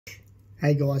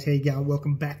Hey guys, how you going?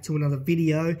 Welcome back to another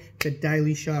video, The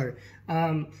Daily Show.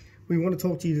 We want to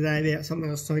talk to you today about something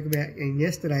I was talking about in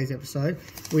yesterday's episode,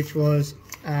 which was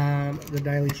The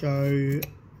Daily Show.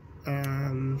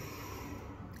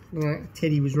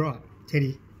 Teddy was right.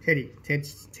 Ted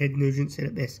Nugent said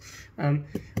it best. I want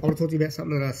to talk to you about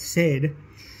something that I said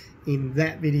in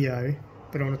that video,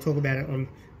 but I want to talk about it on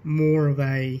more of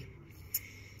a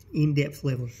in-depth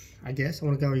level, I guess. I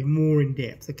want to go more in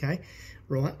depth, okay?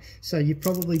 Right, so you've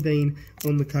probably been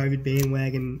on the COVID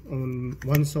bandwagon on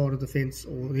one side of the fence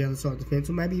or the other side of the fence,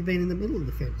 or maybe you've been in the middle of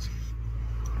the fence,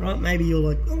 right? Maybe you're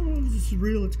like, oh, this is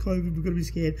real, it's COVID, we've got to be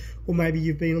scared. Or maybe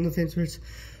you've been on the fence where it's,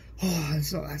 oh,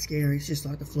 it's not that scary, it's just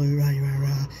like the flu, rah, rah,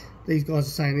 rah. These guys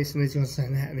are saying this and these guys are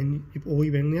saying that, and then you've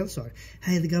been on the other side.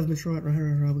 Hey, the government's right, rah,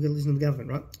 rah, rah, we've got to listen to the government,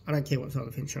 right? I don't care what side of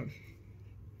the fence you're on.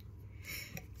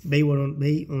 Be on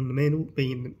the middle,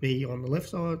 be on the left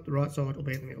side, the right side, or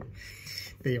be in the middle.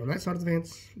 Be on that side of the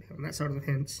fence, be on that side of the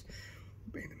fence,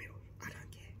 or be in the middle. I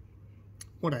don't care.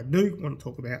 What I do want to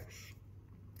talk about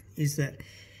is that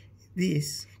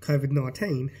this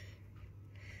COVID-19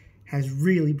 has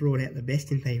really brought out the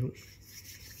best in people.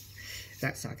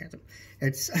 That's sarcasm.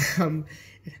 It's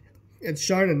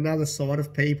shown another side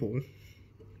of people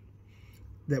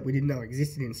that we didn't know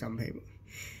existed in some people.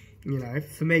 You know,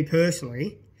 for me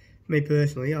personally,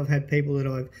 I've had people that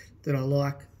I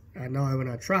like, I know, and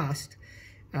I trust,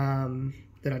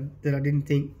 that I didn't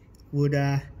think would.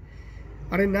 I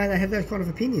didn't know they had those kind of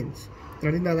opinions, and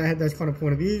I didn't know they had those kind of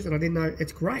point of views, and I didn't know.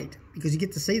 It's great because you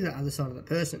get to see the other side of the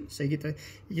person, so you get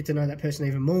to know that person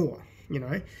even more. You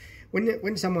know, when I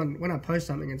post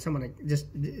something and someone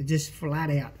just flat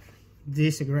out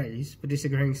disagrees for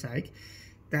disagreeing's sake,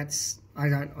 that's I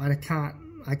can't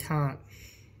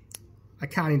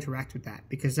interact with that,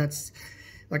 because that's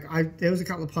like, there was a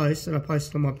couple of posts that I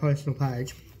posted on my personal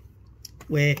page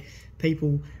where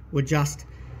people were just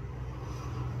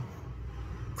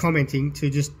commenting to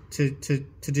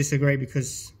disagree,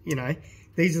 because, you know,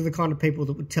 these are the kind of people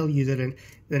that would tell you that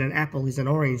an apple is an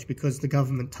orange because the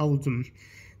government told them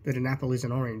that an apple is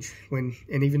an orange, and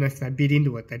even if they bit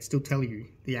into it, they'd still tell you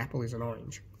the apple is an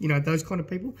orange. You know, those kind of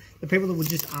people, the people that would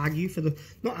just argue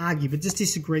not argue, but just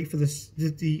disagree for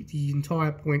the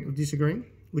entire point of disagreeing,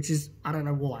 which is, I don't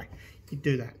know why you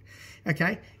do that.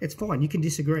 Okay, it's fine, you can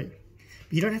disagree.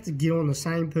 But you don't have to get on the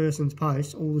same person's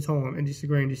post all the time and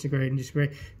disagree and disagree and disagree.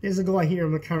 There's a guy here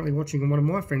I'm currently watching on one of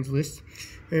my friends' lists,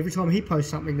 who every time he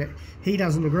posts something that he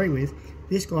doesn't agree with,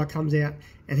 this guy comes out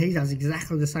and he does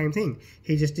exactly the same thing.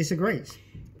 He just disagrees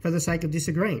for the sake of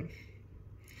disagreeing.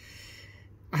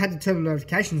 I had to turn the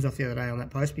notifications off the other day on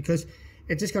that post, because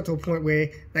it just got to a point where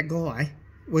that guy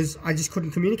I just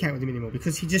couldn't communicate with him anymore,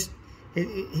 because he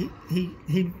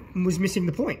was missing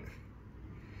the point.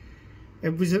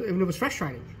 It was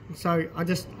frustrating. So I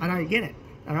don't get it.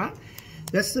 All right,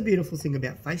 that's the beautiful thing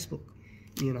about Facebook.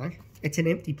 You know, it's an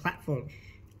empty platform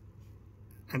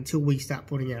until we start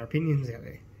putting our opinions out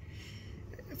there.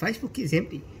 Facebook is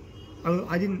empty.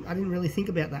 I didn't really think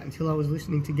about that until I was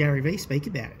listening to Gary Vee speak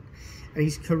about it, and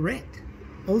he's correct.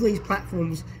 All these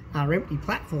platforms are empty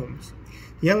platforms.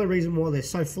 The only reason why they're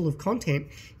so full of content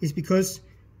is because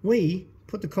we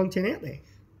put the content out there,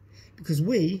 because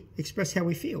we express how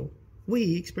we feel.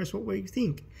 We express what we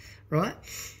think, right?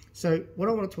 So what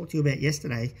I want to talk to you about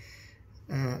today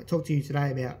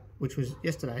about, which was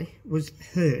yesterday, was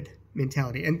herd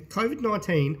mentality. And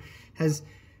COVID-19 has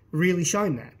really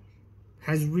shown that,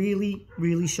 has really,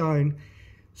 really shown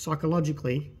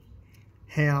psychologically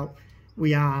how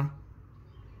we are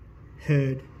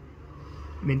herd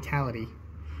mentality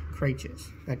creatures,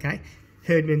 okay?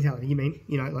 Herd mentality,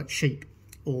 you know, like sheep,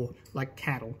 or like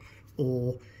cattle,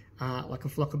 or like a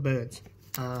flock of birds,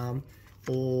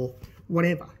 or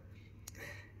whatever,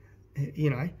 you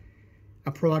know,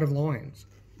 a pride of lions.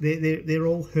 They're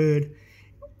all herd.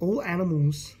 All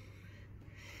animals,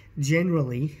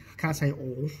 generally, I can't say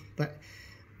all, but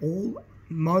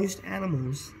most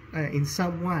animals in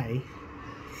some way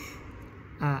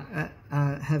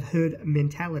have herd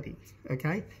mentality.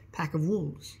 Okay, pack of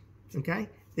wolves. Okay,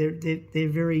 they're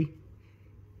very,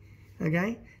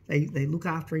 okay. They look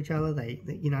after each other. They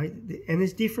you know, and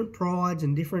there's different prides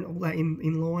and different all that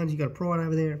in lions. You got a pride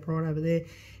over there, a pride over there.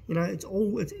 You know,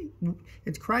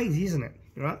 it's crazy, isn't it?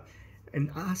 Right? And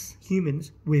us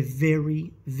humans, we're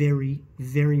very, very,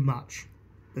 very much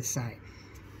the same.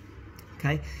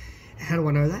 Okay? How do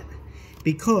I know that?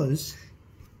 Because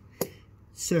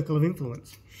circle of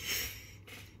influence.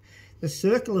 The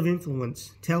circle of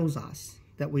influence tells us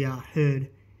that we are herd.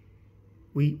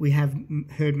 We have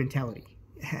herd mentality.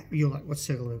 You're like, what's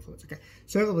circle of influence? Okay,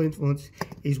 circle of influence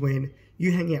is when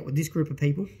You hang out with this group of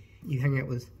people. You hang out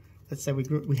with, let's say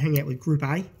we hang out with Group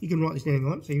A. You can write this down if you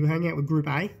want. So you hang out with Group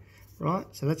A, right?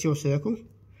 So that's your circle.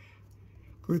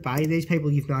 Group A, these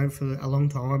people you've known for a long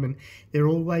time, and they're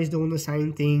always doing the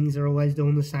same things. They're always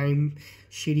doing the same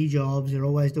shitty jobs. They're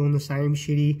always doing the same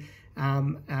shitty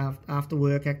after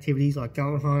work activities, like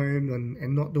going home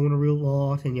and not doing a real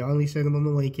lot, and you only see them on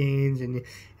the weekends, and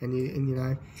you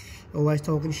know, always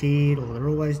talking shit, or they're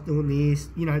always doing this.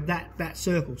 You know, that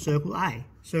circle A.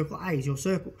 Circle A is your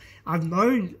circle. I've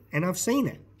known and I've seen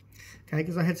it. Okay,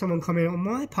 because I had someone comment on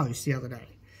my post the other day.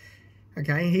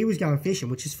 Okay, he was going fishing,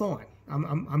 which is fine.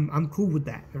 I'm cool with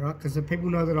that, all right? Because the people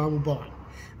know that I will bite.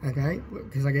 Okay,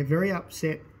 because I get very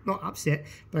upset, not upset,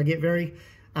 but I get very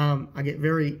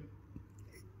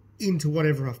into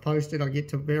whatever I've posted. I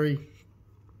get very,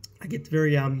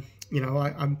 you know,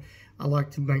 I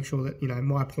like to make sure that, you know,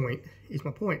 my point is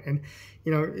my point, and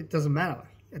you know, it doesn't matter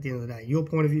at the end of the day. Your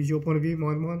point of view is your point of view,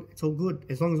 mine. It's all good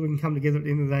as long as we can come together at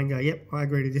the end of the day and go, yep, I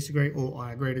agree to disagree, or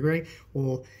I agree to agree,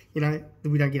 or you know,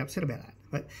 we don't get upset about that.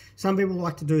 But some people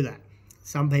like to do that.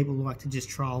 Some people like to just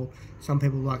troll. Some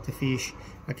people like to fish,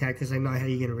 okay, because they know how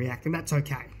you're going to react, and that's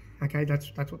okay. Okay, that's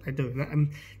what they do,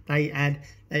 and they add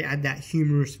that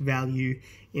humorous value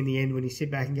in the end when you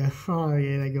sit back and go, oh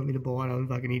yeah, they got me to bite, I'm a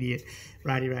fucking idiot,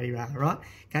 right? Okay,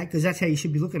 because that's how you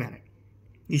should be looking at it.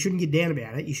 You shouldn't get down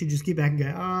about it. You should just get back and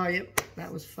go, oh yep,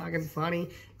 that was fucking funny,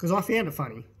 because I found it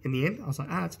funny in the end. I was like,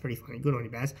 it's pretty funny. Good on you,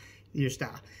 Baz. You're a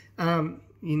star.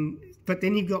 But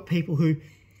then you've got people who,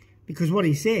 because what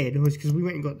he said was, because we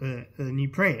went and got the new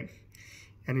pram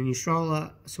and a new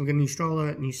stroller, so we got a new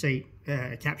stroller, new seat,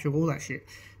 capsule, all that shit.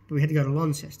 But we had to go to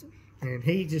Launceston, and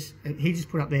he just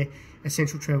put up there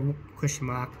essential travel ?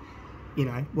 You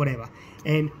know, whatever.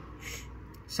 And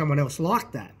someone else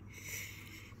liked that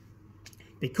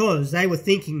because they were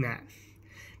thinking that,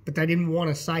 but they didn't want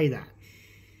to say that.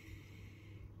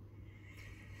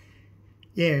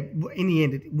 Yeah, in the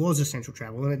end, it was essential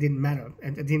travel, and it didn't matter.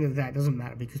 At the end of the day, it doesn't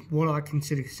matter, because what I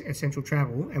consider essential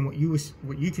travel and what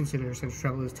you consider essential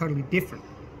travel is totally different.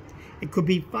 It could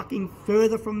be fucking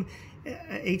further from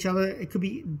each other. It could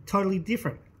be totally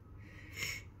different.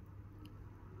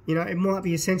 You know, it might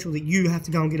be essential that you have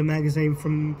to go and get a magazine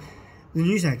from the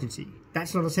news agency.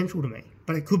 That's not essential to me,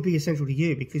 but it could be essential to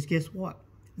you, because guess what?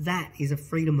 That is a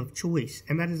freedom of choice,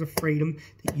 and that is a freedom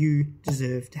that you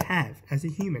deserve to have as a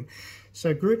human.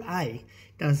 So Group A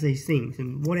does these things,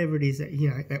 and whatever it is that, you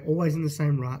know, they're always in the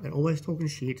same rut. They're always talking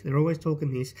shit. They're always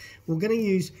talking this. We're gonna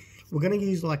use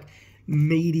like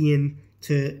median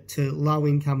to low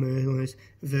income earners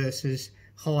versus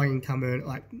high income earners,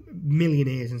 like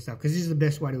millionaires and stuff, because this is the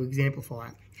best way to exemplify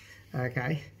it.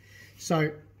 Okay,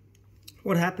 so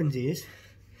what happens is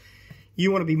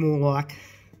you want to be more like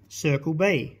Circle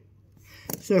B.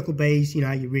 Circle B's, you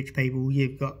know, your rich people.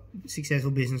 You've got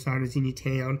successful business owners in your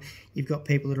town. You've got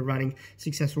people that are running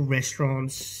successful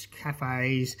restaurants,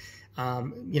 cafes.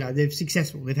 You know, they're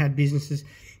successful. They've had businesses.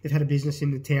 They've had a business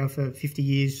in the town for 50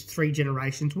 years, 3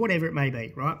 generations, whatever it may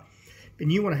be, right?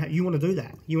 And you want to do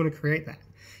that. You want to create that.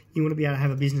 You want to be able to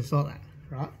have a business like that,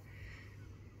 right?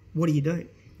 What do you do?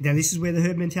 Now, this is where the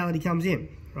herd mentality comes in,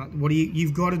 right?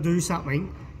 You've got to do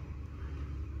something.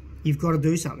 You've got to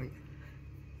do something.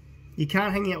 You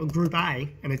can't hang out with Group A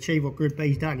and achieve what Group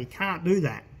B's done. You can't do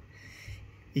that.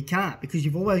 You can't, because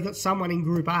you've always got someone in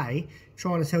Group A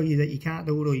trying to tell you that you can't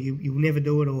do it, or you'll never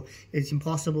do it, or it's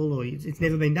impossible, or it's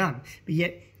never been done. But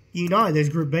yet, you know there's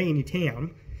Group B in your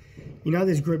town. You know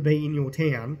there's Group B in your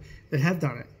town that have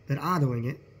done it, that are doing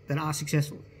it, that are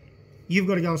successful. You've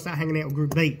got to go and start hanging out with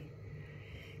Group B.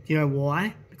 Do you know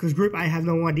why? Because Group A have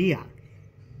no idea.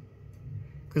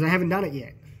 Because they haven't done it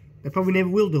yet. They probably never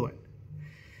will do it.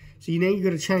 So you've got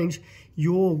to change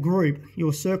your group,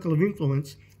 your circle of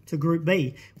influence, to Group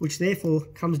B, which therefore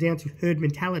comes down to herd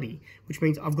mentality, which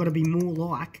means I've got to be more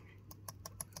like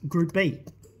Group B.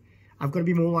 I've got to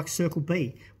be more like Circle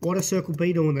B. What is Circle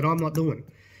B doing that I'm not doing?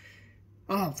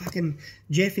 Oh, fucking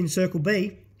Jeff in Circle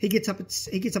B, he gets up at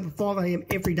 5 a.m.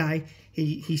 every day.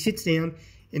 He sits down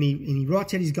and he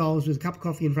writes out his goals with a cup of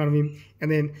coffee in front of him, and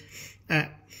then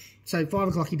so 5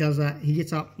 o'clock he does that. He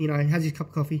gets up, you know, has his cup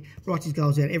of coffee, writes his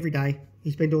goals out every day.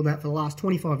 He's been doing that for the last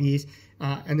 25 years.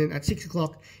 And then at 6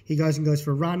 o'clock, he goes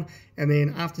for a run. And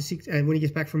then after 6, and when he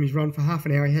gets back from his run for half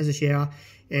an hour, he has a shower.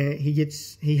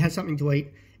 He has something to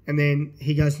eat. And then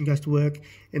he goes to work.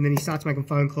 And then he starts making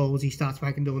phone calls. He starts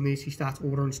doing this. He starts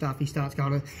ordering stuff. He starts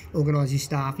going to organise his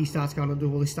staff. He starts going to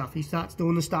do all this stuff. He starts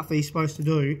doing the stuff that he's supposed to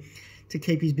do to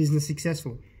keep his business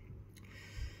successful.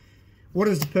 What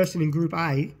does the person in Group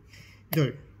A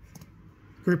do?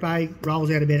 Group A rolls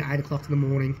out of bed at 8 o'clock in the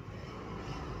morning.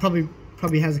 Probably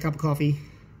probably has a cup of coffee,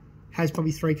 has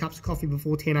probably 3 cups of coffee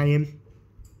before 10 a.m.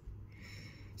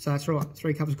 So that's right,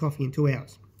 3 cups of coffee in 2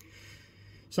 hours.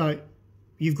 So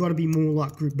you've got to be more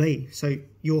like Group B. So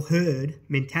your herd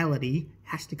mentality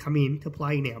has to come into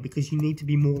play now, because you need to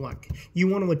be more like, you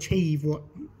want to achieve what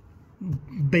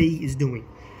B is doing.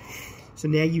 So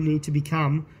now you need to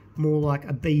become more like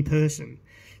a B person.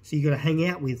 So you've got to hang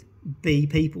out with B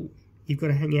people. You've got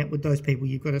to hang out with those people.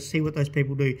 You've got to see what those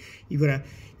people do. You've got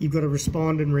to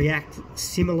respond and react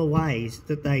similar ways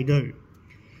that they do.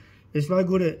 It's no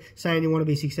good at saying you want to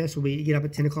be successful, but you get up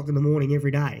at 10 o'clock in the morning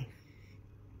every day.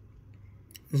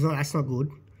 That's not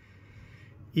good.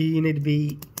 You need to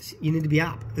be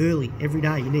up early every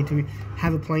day. You need to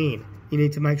have a plan. You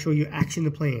need to make sure you action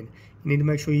the plan. You need to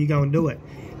make sure you go and do it.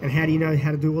 And how do you know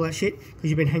how to do all that shit? Because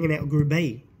you've been hanging out with Group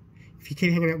B. If you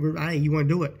keep hanging out with Group A, you won't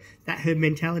do it. That herd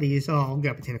mentality is, oh, I'll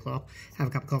get up at 10 o'clock, have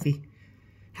a cup of coffee,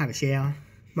 have a shower,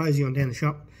 mosey on down the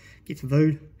shop, get some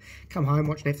food, come home,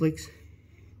 watch Netflix,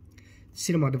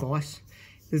 sit on my device.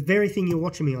 The very thing you're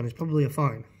watching me on is probably a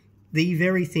phone. The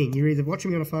very thing. You're either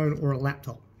watching me on a phone or a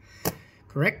laptop.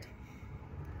 Correct?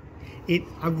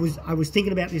 I was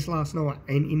thinking about this last night,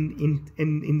 and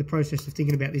in the process of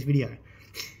thinking about this video.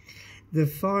 The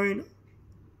phone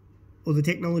or the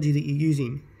technology that you're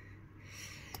using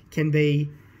can be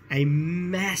a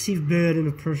massive burden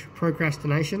of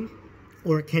procrastination,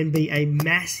 or it can be a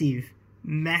massive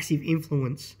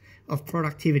influence of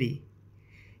productivity.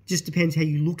 Just depends how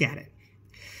you look at it.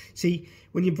 See,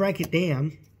 when you break it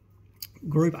down,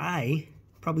 Group A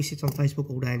probably sits on Facebook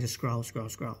all day and just scrolls.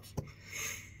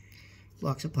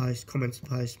 Likes a post, comments a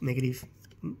post, negative,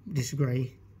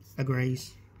 disagree,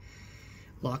 agrees.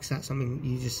 Likes that something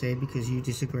you just said because you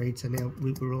disagreed, so now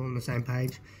we're all on the same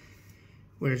page.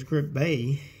 Whereas Group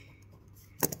B,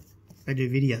 they do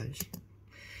videos,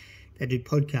 they do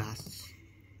podcasts,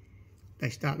 they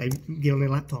get on their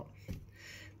laptop,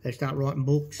 they start writing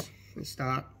books, they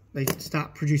start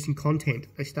producing content,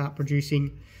 they start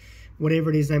producing whatever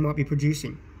it is they might be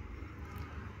producing,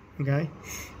 okay?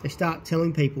 They start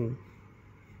telling people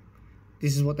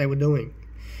this is what they were doing.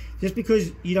 Just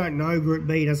because you don't know Group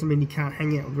B doesn't mean you can't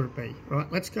hang out with Group B, right?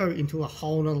 Let's go into a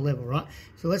whole nother level, right?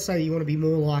 So let's say you want to be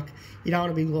more like, you don't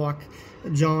want to be like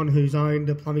John, who's owned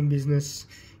a plumbing business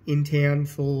in town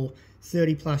for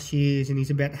 30 plus years, and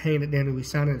he's about to hand it down to his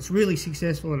son, and it's really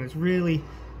successful, and that's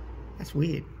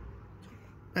weird.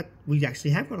 We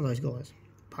actually have one of those guys,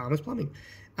 Palmer's Plumbing.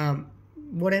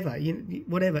 Whatever. I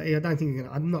don't think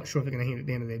I'm not sure if they're going to hand it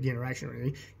down to their generation or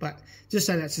anything, but just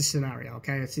say that's a scenario,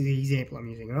 okay? That's the example I'm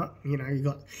using, right? You know, you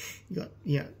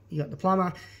got the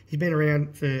plumber. He's been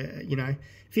around for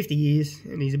 50 years,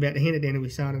 and he's about to hand it down to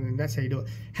his son, and then that's how you do it.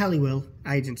 Halliwell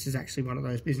Agents is actually one of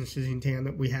those businesses in town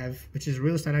that we have, which is a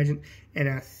real estate agent, and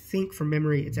I think from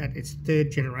memory it's at its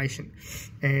 3rd generation,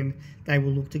 and they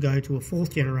will look to go to a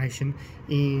 4th generation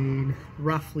in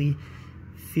roughly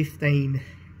 15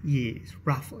 years,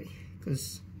 roughly,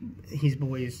 because his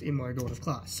boy is in my daughter's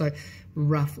class, so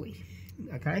roughly,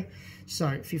 okay?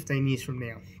 So 15 years from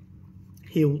now,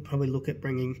 he'll probably look at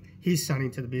bringing his son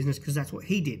into the business, because that's what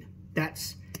he did.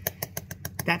 That's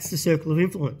the circle of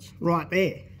influence right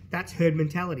there. That's herd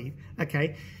mentality.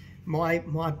 Okay, my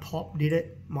pop did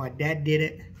it, my dad did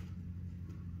it,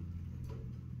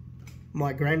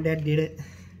 my granddad did it,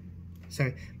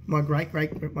 so my great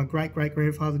great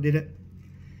grandfather did it,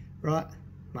 right?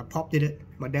 My pop did it,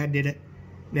 my dad did it,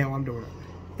 now I'm doing it.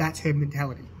 That's herd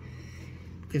mentality,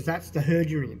 because that's the herd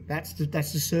you're in. That's the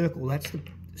circle. That's the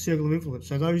circle of influence.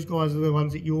 So those guys are the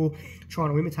ones that you're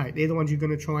trying to imitate. They're the ones you're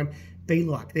going to try and be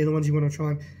like. They're the ones you want to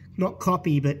try and not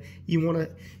copy, but you want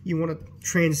to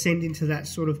transcend into that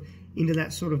sort of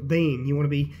being. You want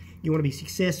to be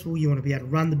successful. You want to be able to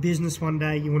run the business one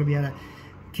day. You want to be able to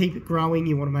keep it growing.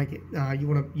 You want to make it. You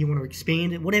want to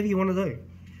expand it. Whatever you want to do.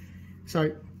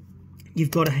 So you've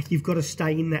got to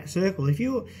stay in that circle. If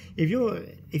you're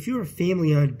a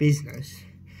family-owned business,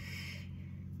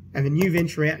 and then you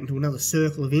venture out into another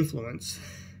circle of influence,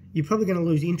 you're probably going to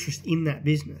lose interest in that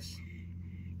business.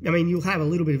 I mean, you'll have a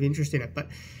little bit of interest in it, but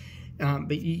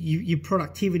your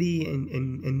productivity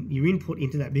and your input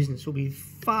into that business will be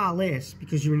far less,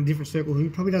 because you're in a different circle who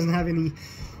probably doesn't have a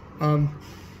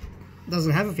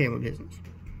family business.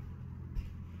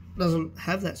 Doesn't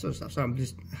have that sort of stuff. So I'm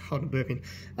just holding burping.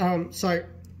 So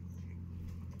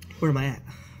where am I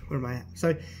at?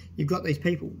 So you've got these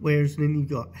people, whereas then you've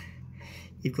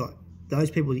got those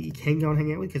people that you can go and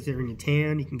hang out with because they're in your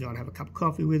town. You can go and have a cup of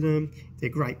coffee with them. They're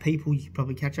great people. You can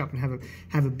probably catch up and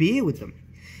have a beer with them,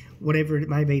 whatever it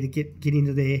may be, to get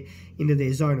into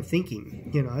their zone of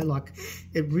thinking. Like,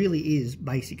 it really is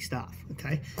basic stuff.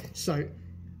 Okay, so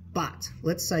But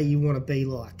let's say you want to be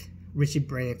like Richard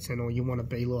Branson, or you want to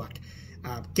be like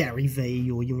Gary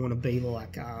Vee, or you want to be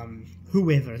like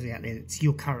whoever is out there. It's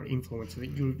your current influencer that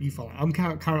you follow. I'm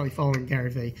currently following Gary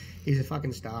Vee. He's a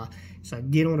fucking star. So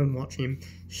get on and watch him.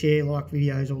 Share, like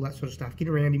videos, all that sort of stuff. Get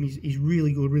around him. He's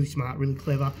really good, really smart, really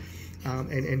clever,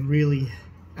 and really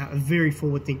very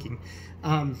forward thinking.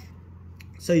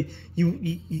 So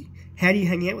you how do you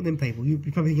hang out with them people? You're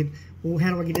probably thinking, well,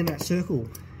 how do I get in that circle?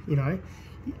 You know,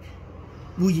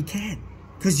 well, you can,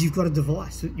 because you've got a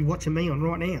device that you're watching me on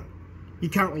right now. You're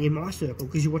currently in my circle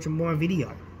because you're watching my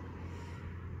video.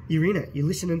 You're in it. You're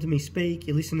listening to me speak.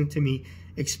 You're listening to me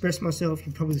express myself.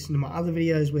 You probably listen to my other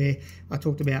videos where I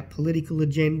talked about political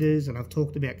agendas, and I've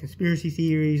talked about conspiracy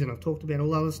theories, and I've talked about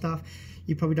all other stuff.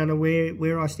 You probably don't know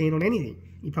where I stand on anything.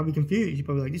 You're probably confused. You're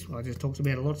probably like, this guy just talks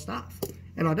about a lot of stuff.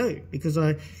 And I do, because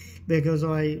I'm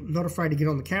not afraid to get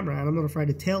on the camera, and I'm not afraid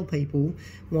to tell people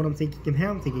what I'm thinking and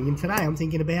how I'm thinking. And today I'm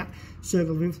thinking about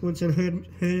circle of influence and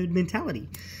herd mentality.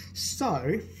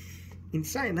 So, in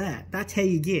saying that, that's how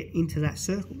you get into that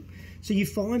circle. So you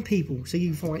find people. So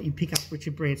you pick up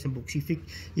Richard Branson books. You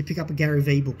pick up a Gary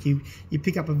Vee book. You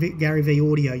pick up a Gary Vee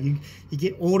audio. You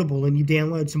get Audible and you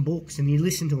download some books and you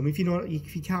listen to them. If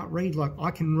you can't read, like I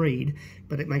can read,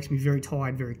 but it makes me very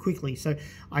tired very quickly. So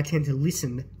I tend to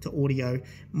listen to audio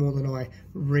more than I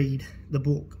read the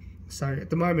book. So at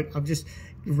the moment, I've just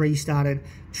restarted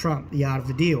Trump: The Art of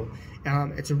the Deal.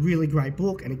 It's a really great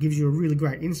book, and it gives you a really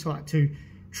great insight to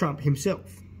Trump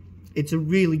himself. It's a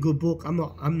really good book. I'm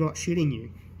not shitting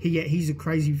you. He's a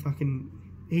crazy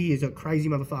he is a crazy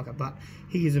motherfucker, but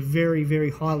he is a very, very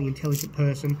highly intelligent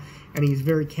person, and he's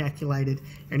very calculated,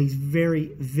 and he's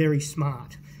very, very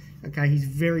smart. Okay, he's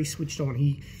very switched on.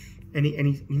 He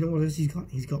you know what else he's got?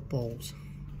 He's got balls.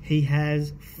 He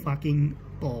has fucking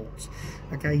balls.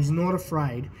 Okay, he's not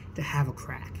afraid to have a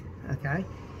crack. Okay,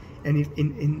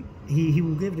 and he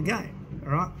will give it a go.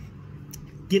 All right,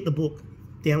 get the book.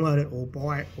 Download it or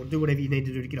buy it or do whatever you need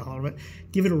to do to get a hold of it.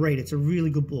 Give it a read. It's a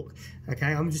really good book. Okay,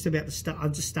 I'm just about to start.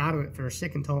 I've just started it for a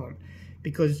second time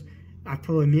because I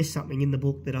probably missed something in the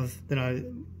book that I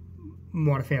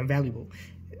might have found valuable.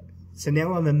 So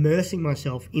now I'm immersing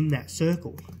myself in that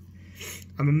circle.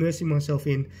 I'm immersing myself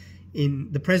in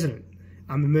the president.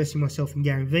 I'm immersing myself in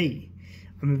Gary Vee.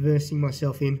 I'm immersing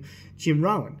myself in Jim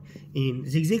Rohn, in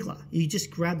Zig Ziglar. You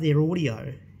just grab their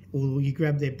audio, or you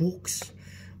grab their books,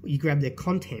 you grab their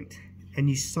content, and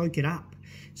you soak it up.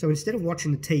 So instead of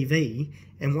watching the TV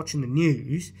and watching the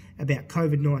news about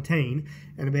COVID-19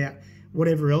 and about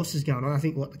whatever else is going on, I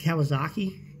think the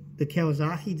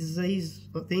Kawasaki disease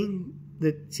thing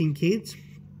that's in kids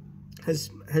has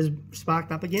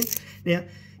sparked up again. Now,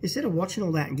 instead of watching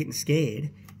all that and getting scared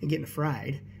and getting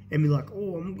afraid and be like,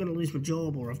 oh, I'm going to lose my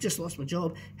job, or I've just lost my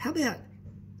job, how about,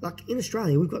 like in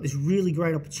Australia, we've got this really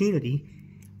great opportunity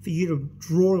for you to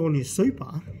draw on your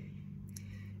super.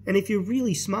 And if you're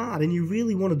really smart and you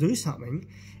really want to do something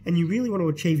and you really want to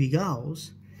achieve your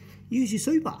goals, use your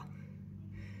super.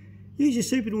 Use your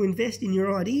super to invest in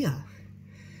your idea.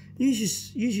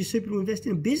 Use your super to invest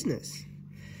in a business.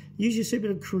 Use your super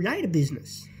to create a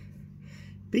business.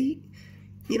 In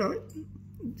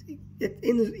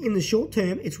the short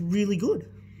term, it's really good.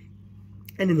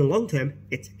 And in the long term,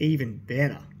 it's even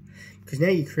better. Because now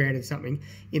you created something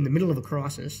in the middle of a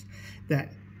crisis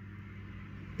that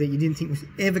you didn't think was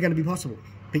ever going to be possible.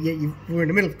 But yet you were in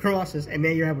the middle of a crisis and now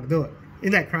you're able to do it.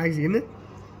 Isn't that crazy, isn't it?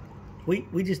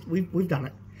 We've done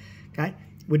it. Okay?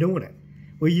 We're doing it.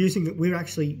 We're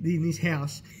actually, in this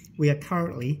house, we are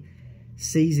currently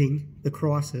seizing the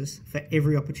crisis for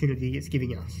every opportunity it's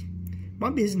giving us.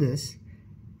 My business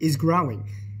is growing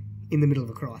in the middle of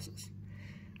a crisis.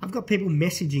 I've got people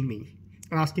messaging me,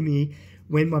 asking me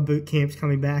when my boot camp's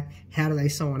coming back, how do they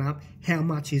sign up, how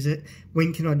much is it,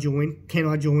 when can I join, can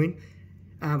I join,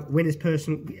 when is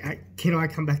personal, can I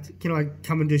come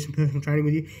and do some personal training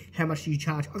with you, how much do you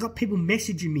charge? I've got people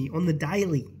messaging me on the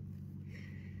daily.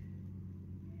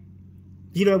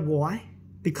 You know why?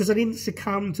 Because I didn't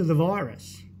succumb to the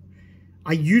virus.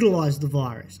 I utilised the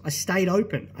virus. I stayed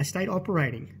open. I stayed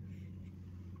operating.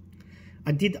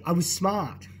 I was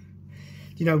smart.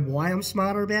 Do you know why I'm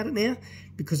smarter about it now?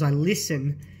 Because I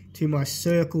listen to my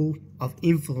circle of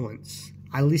influence.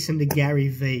 I listen to Gary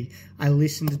Vee. I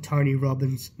listen to Tony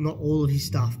Robbins. Not all of his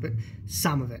stuff, but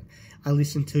some of it. I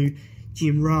listen to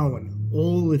Jim Rohn,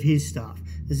 all of his stuff.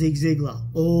 Zig Ziglar,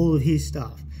 all of his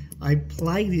stuff. I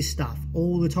play this stuff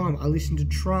all the time. I listen to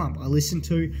Trump. I listen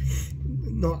to,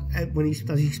 not when he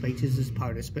does his speeches as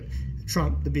POTUS, but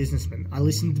Trump, the businessman. I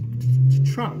listen to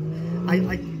Trump.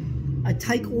 I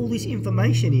take all this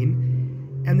information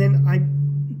in, and then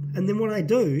what I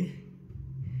do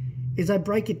is I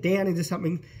break it down into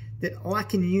something that I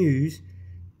can use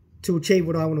to achieve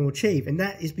what I want to achieve. And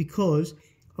that is because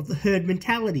of the herd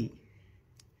mentality,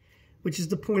 which is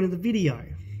the point of the video.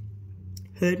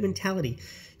 Herd mentality,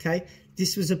 okay?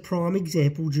 This was a prime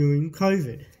example during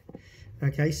COVID,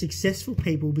 okay? Successful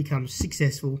people become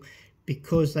successful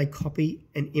because they copy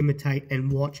and imitate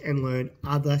and watch and learn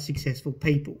other successful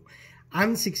people.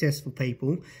 Unsuccessful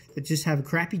people that just have a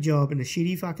crappy job and a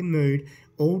shitty fucking mood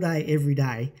all day, every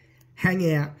day,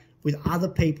 hang out with other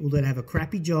people that have a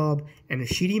crappy job and a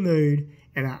shitty mood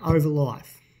and are over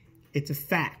life. It's a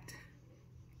fact.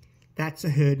 That's a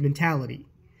herd mentality.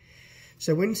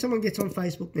 So when someone gets on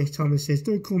Facebook next time and says,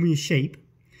 don't call me a sheep,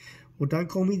 or don't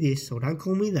call me this, or don't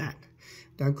call me that,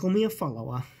 don't call me a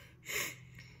follower,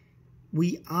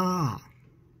 we are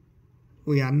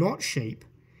not sheep,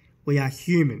 we are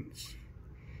humans.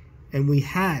 And we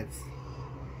have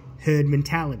herd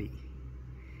mentality.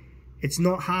 It's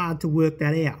not hard to work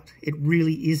that out. It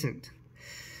really isn't.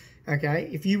 Okay,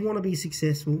 if you want to be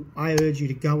successful, I urge you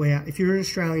to go out. If you're an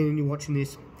Australian and you're watching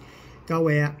this, go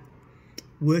out,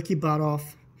 work your butt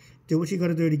off, do what you got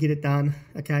to do to get it done,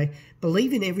 okay?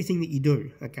 Believe in everything that you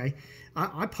do, okay?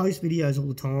 I post videos all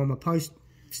the time. I post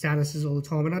statuses all the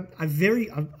time, and I've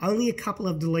only a couple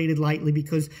I've deleted lately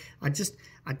because I'm just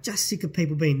sick of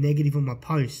people being negative on my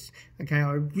posts, okay?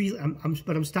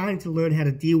 But I'm starting to learn how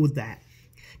to deal with that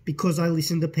because I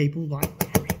listen to people like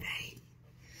Gary Vee.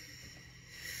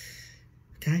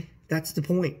 Okay, that's the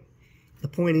point. The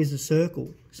point is a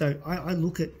circle. So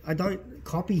I don't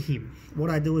copy him. What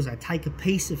I do is I take a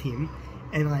piece of him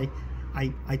and I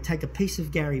take a piece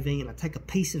of Gary Vee and I take a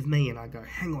piece of me and I go,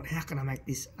 hang on, how can I make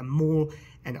this a more,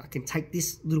 and I can take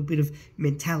this little bit of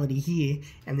mentality here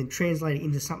and then translate it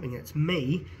into something that's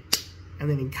me and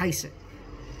then encase it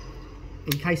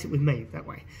with me that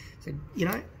way. So, you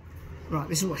know, right,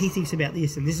 this is what he thinks about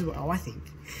this and this is what I think.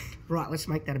 Right, let's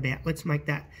make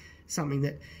that something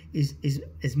that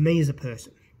is me as a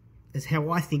person, as how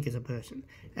I think as a person,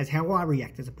 as how I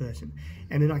react as a person,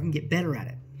 and then I can get better at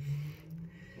it.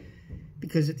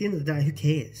 Because at the end of the day, who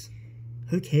cares?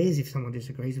 Who cares if someone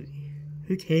disagrees with you?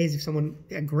 Who cares if someone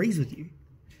agrees with you?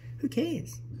 Who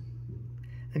cares?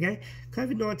 Okay?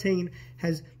 COVID-19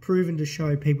 has proven to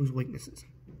show people's weaknesses.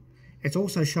 It's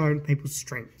also shown people's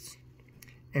strengths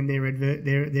and their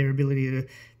ability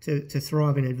to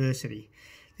thrive in adversity.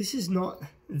 This is not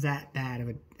that bad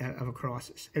of a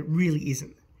crisis. It really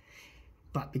isn't.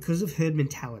 But because of herd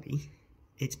mentality,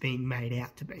 it's being made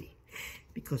out to be.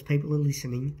 Because people are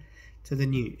listening to the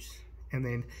news. And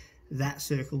then that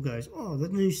circle goes, oh, the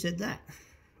news said that,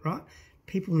 right?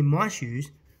 People in my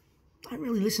shoes don't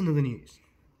really listen to the news.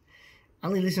 I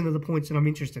only listen to the points that I'm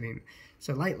interested in.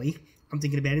 So lately, I'm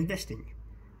thinking about investing.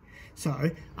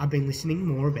 So I've been listening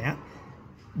more about,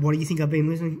 what do you think I've been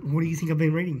listening? What do you think I've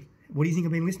been reading? What do you think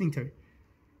I've been listening to?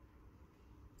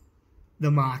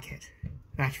 The market.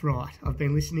 That's right. I've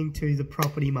been listening to the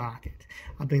property market.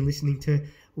 I've been listening to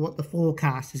what the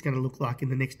forecast is going to look like in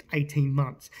the next 18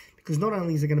 months. Because not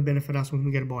only is it going to benefit us when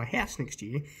we go to buy a house next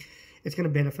year, it's going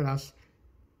to benefit us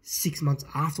 6 months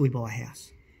after we buy a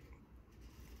house.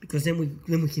 Because then we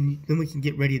can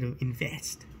get ready to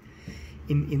invest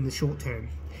in the short term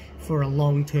for a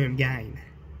long-term gain.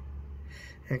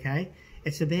 Okay?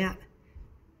 It's about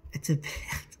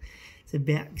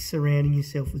surrounding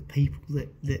yourself with people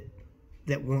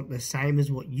that want the same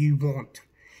as what you want.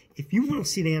 If you want to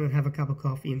sit down and have a cup of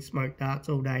coffee and smoke darts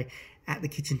all day at the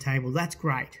kitchen table, that's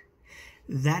great.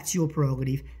 That's your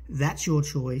prerogative. That's your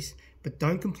choice. But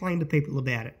don't complain to people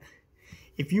about it.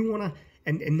 If you want to,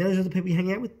 and those are the people you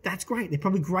hang out with, that's great. They're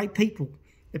probably great people.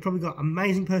 They've probably got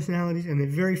amazing personalities and they're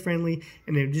very friendly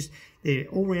and they're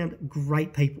all-round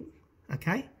great people.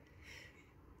 Okay?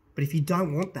 But if you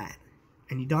don't want that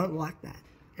and you don't like that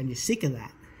and you're sick of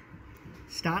that,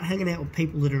 start hanging out with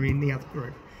people that are in the other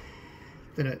group,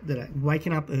 that are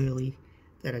waking up early,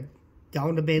 that are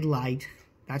going to bed late.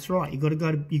 That's right. You got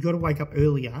to wake up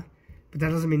earlier, but that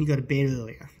doesn't mean you go to bed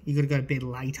earlier. You got to go to bed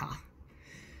later.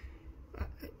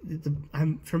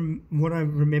 From what I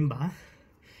remember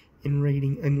in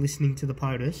reading and listening to the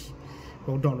POTUS,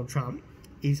 or Donald Trump,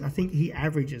 is I think he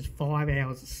averages 5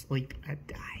 hours of sleep a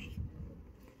day.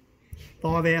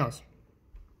 5 hours.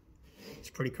 It's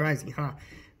pretty crazy, huh?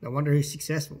 No wonder he's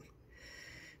successful.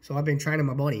 So I've been training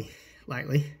my body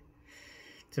lately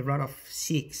to run off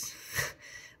 6.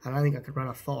 I don't think I could run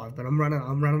off 5, but I'm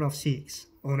running off 6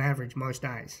 on average most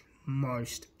days.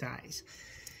 Most days.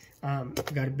 I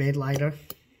go to bed later.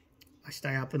 I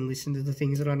stay up and listen to the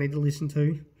things that I need to listen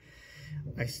to.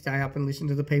 I stay up and listen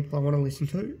to the people I want to listen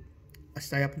to. I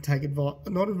stay up and take advice,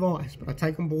 not advice, but I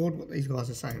take on board what these guys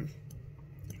are saying.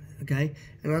 Okay?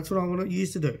 And that's what I want you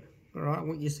to do. All right? I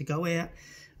want you to go out.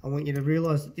 I want you to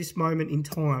realise that this moment in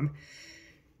time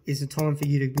is a time for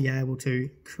you to be able to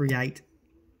create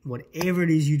whatever it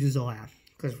is you desire.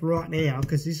 Because right now,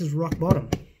 because this is rock bottom.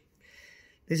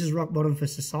 This is rock bottom for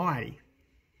society.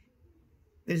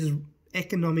 This is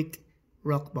economic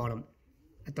rock bottom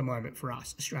at the moment for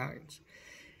us Australians.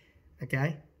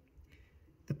 Okay?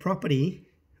 The property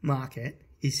market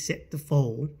is set to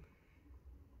fall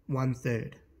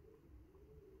 1/3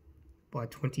 by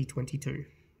 2022.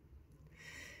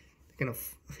 They're going to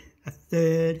a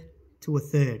third to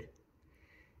 1/3.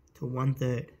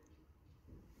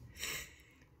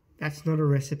 That's not a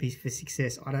recipe for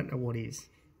success. I don't know what is.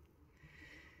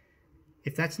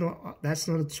 If that's not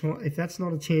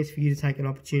a chance for you to take an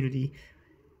opportunity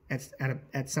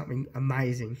at something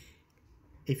amazing,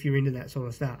 if you're into that sort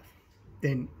of stuff,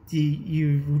 then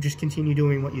you will just continue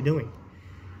doing what you're doing.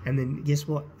 And then guess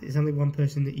what? There's only one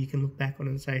person that you can look back on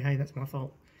and say, hey, that's my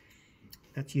fault.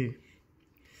 That's you.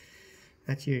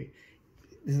 That's you.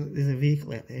 There's a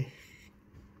vehicle out there.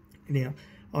 Now,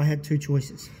 I had two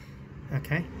choices,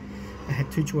 okay? I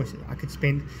had two choices. I could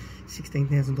spend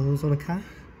 $16,000 on a car,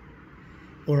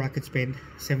 or I could spend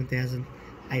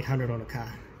 $7,800 on a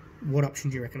car. What option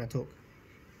do you reckon I took?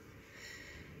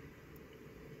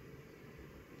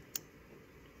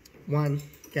 One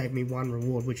gave me one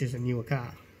reward, which is a newer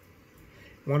car.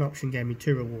 One option gave me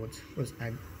two rewards. It was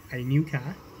a new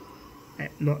car,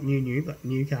 not new, but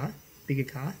new car, bigger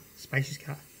car, spacious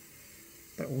car,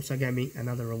 but also gave me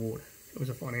another reward. It was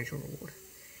a financial reward.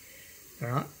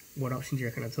 Alright, what option do you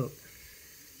reckon I took?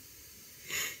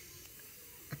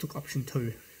 I took option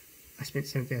 2. I spent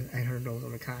 $7,800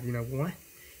 on a car. Do you know why?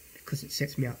 Because it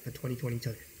sets me up for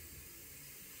 2022.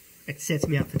 It sets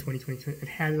me up for 2022. And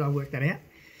how did I work that out?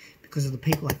 Because of the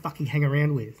people I fucking hang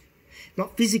around with.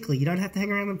 Not physically. You don't have to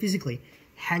hang around them physically.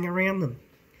 Hang around them.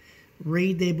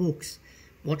 Read their books.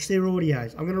 Watch their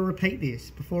audios. I'm going to repeat this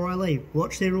before I leave.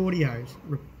 Watch their audios.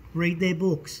 Read their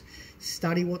books.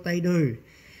 Study what they do.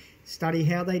 Study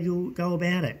how they go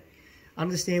about it.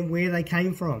 Understand where they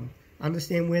came from.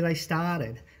 Understand where they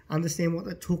started. Understand what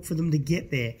it took for them to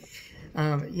get there.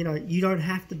 You know, you don't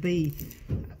have to be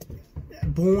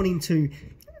born into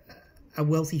a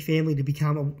wealthy family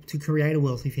to create a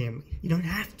wealthy family. You don't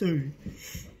have to.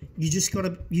 You just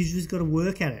gotta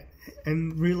work at it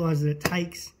and realize that it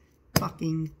takes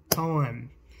fucking time.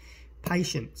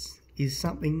 Patience is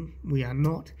something we are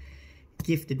not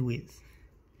gifted with,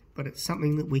 but it's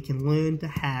something that we can learn to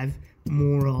have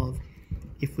more of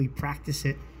if we practice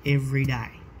it every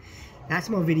day. That's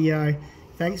my video.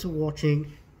 Thanks for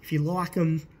watching. If you like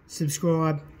them,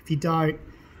 subscribe. If you don't,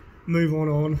 move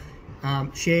on.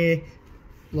 Share,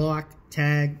 like,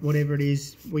 tag, whatever it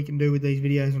is we can do with these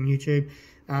videos on YouTube.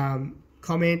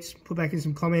 Comments, put back in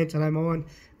some comments. I don't mind.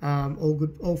 All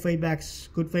good. All feedback's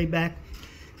good feedback,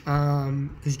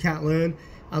 because you can't learn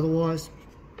otherwise.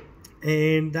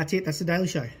 And that's it. That's the Daily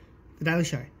Show. The Daily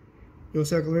Show. Your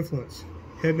circle of influence.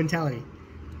 Herd mentality.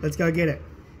 Let's go get it.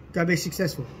 Go be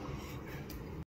successful.